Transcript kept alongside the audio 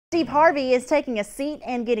Steve Harvey is taking a seat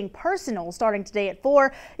and getting personal starting today at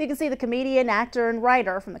 4. You can see the comedian, actor, and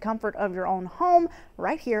writer from the comfort of your own home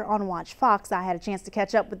right here on WACH Fox. I had a chance to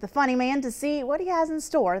catch up with the funny man to see what he has in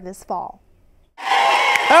store this fall.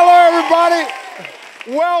 Hello,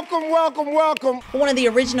 everybody. Welcome, welcome, welcome. One of the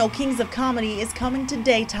original kings of comedy is coming to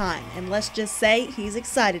daytime, and let's just say he's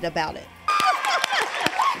excited about it.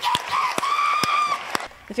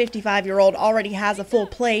 The 55-year-old already has a full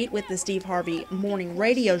plate with the Steve Harvey morning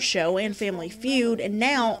radio show and Family Feud, and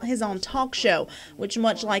now his own talk show, which,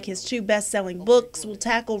 much like his two best-selling books, will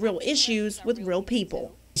tackle real issues with real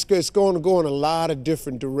people. It's going to go in a lot of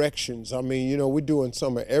different directions. I mean, you know, we're doing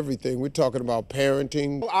some of everything. We're talking about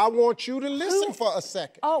parenting. I want you to listen for a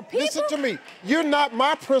second. Oh, people? Listen to me. You're not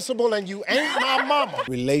my principal and you ain't my mama.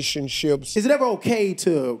 Relationships. Is it ever okay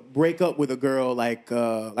to break up with a girl like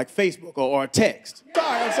Facebook or text?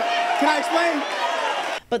 I'm sorry. Can I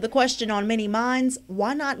explain? But the question on many minds,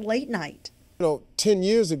 why not late night? You know, 10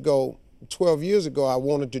 years ago, 12 years ago, I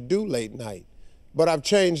wanted to do late night. But I've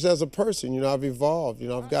changed as a person, you know, I've evolved, you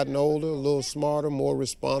know, I've gotten older, a little smarter, more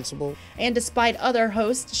responsible. And despite other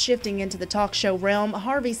hosts shifting into the talk show realm,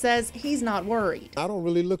 Harvey says he's not worried. I don't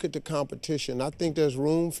really look at the competition. I think there's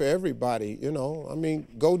room for everybody, you know, I mean,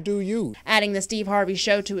 go do you. Adding the Steve Harvey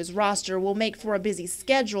Show to his roster will make for a busy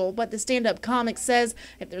schedule, but the stand-up comic says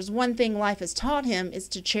if there's one thing life has taught him, it's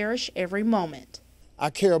to cherish every moment. I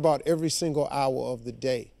care about every single hour of the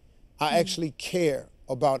day. I actually care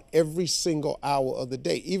about every single hour of the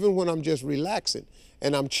day, even when I'm just relaxing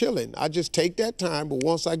and I'm chilling. I just take that time, but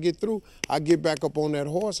once I get through, I get back up on that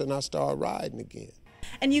horse and I start riding again.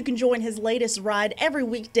 And you can join his latest ride every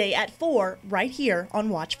weekday at 4 right here on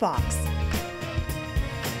WACH Fox.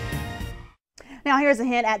 Now here's a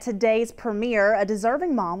hint at today's premiere. A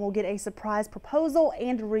deserving mom will get a surprise proposal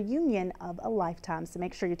and a reunion of a lifetime. So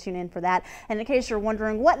make sure you tune in for that. And in case you're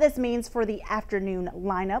wondering what this means for the afternoon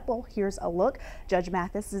lineup, well, here's a look. Judge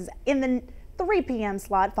Mathis is in the 3 p.m.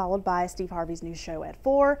 slot, followed by Steve Harvey's new show at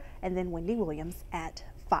 4, and then Wendy Williams at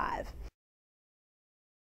 5.